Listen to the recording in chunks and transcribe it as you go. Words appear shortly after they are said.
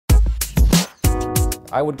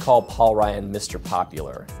I would call Paul Ryan Mr.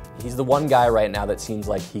 Popular. He's the one guy right now that seems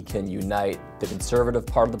like he can unite the conservative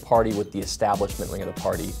part of the party with the establishment wing of the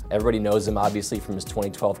party. Everybody knows him obviously from his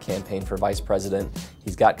 2012 campaign for vice president.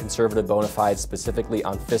 He's got conservative bona fides specifically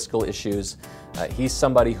on fiscal issues. He's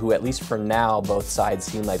somebody who, at least for now, both sides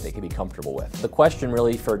seem like they can be comfortable with. The question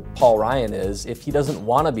really for Paul Ryan is, if he doesn't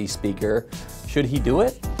want to be Speaker, should he do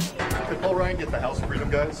it? Could Paul Ryan get the House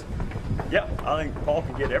Freedom guys? Yeah, I think Paul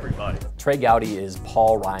can get everybody. Trey Gowdy is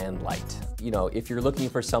Paul Ryan light. You know, if you're looking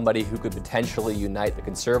for somebody who could potentially unite the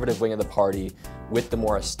conservative wing of the party with the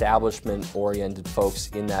more establishment-oriented folks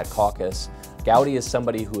in that caucus, Gowdy is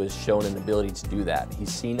somebody who has shown an ability to do that.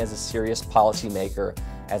 He's seen as a serious policymaker,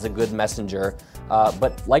 as a good messenger,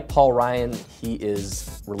 but like Paul Ryan, he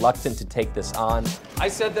is reluctant to take this on. I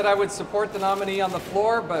said that I would support the nominee on the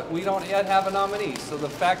floor, but we don't yet have a nominee. So the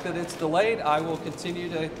fact that it's delayed, I will continue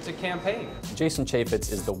to campaign. Jason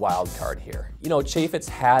Chaffetz is the wild card here. You know, Chaffetz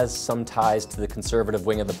has some ties to the conservative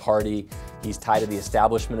wing of the party. He's tied to the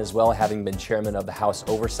establishment as well, having been chairman of the House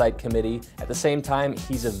Oversight Committee. At the same time,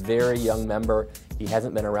 he's a very young member. He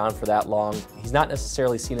hasn't been around for that long. He's not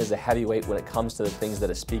necessarily seen as a heavyweight when it comes to the things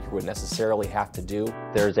that a speaker would necessarily have to do.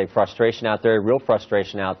 There's a frustration out there, a real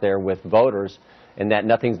frustration out there with voters, and that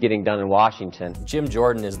nothing's getting done in Washington. Jim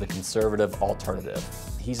Jordan is the conservative alternative.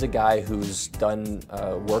 He's a guy who's done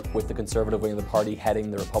work with the conservative wing of the party,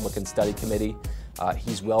 heading the Republican Study Committee.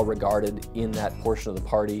 He's well regarded in that portion of the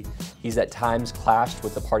party. He's at times clashed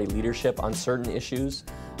with the party leadership on certain issues,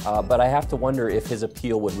 but I have to wonder if his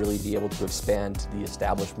appeal would really be able to expand to the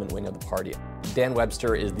establishment wing of the party. Dan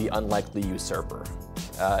Webster is the unlikely usurper.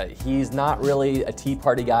 He's not really a Tea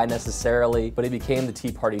Party guy necessarily, but he became the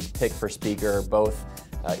Tea Party's pick for Speaker, both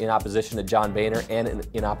in opposition to John Boehner and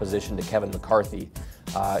in opposition to Kevin McCarthy.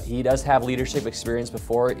 He does have leadership experience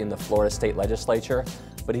before in the Florida State Legislature,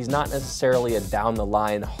 but he's not necessarily a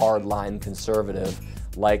down-the-line, hard-line conservative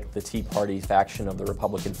like the Tea Party faction of the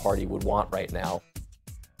Republican Party would want right now.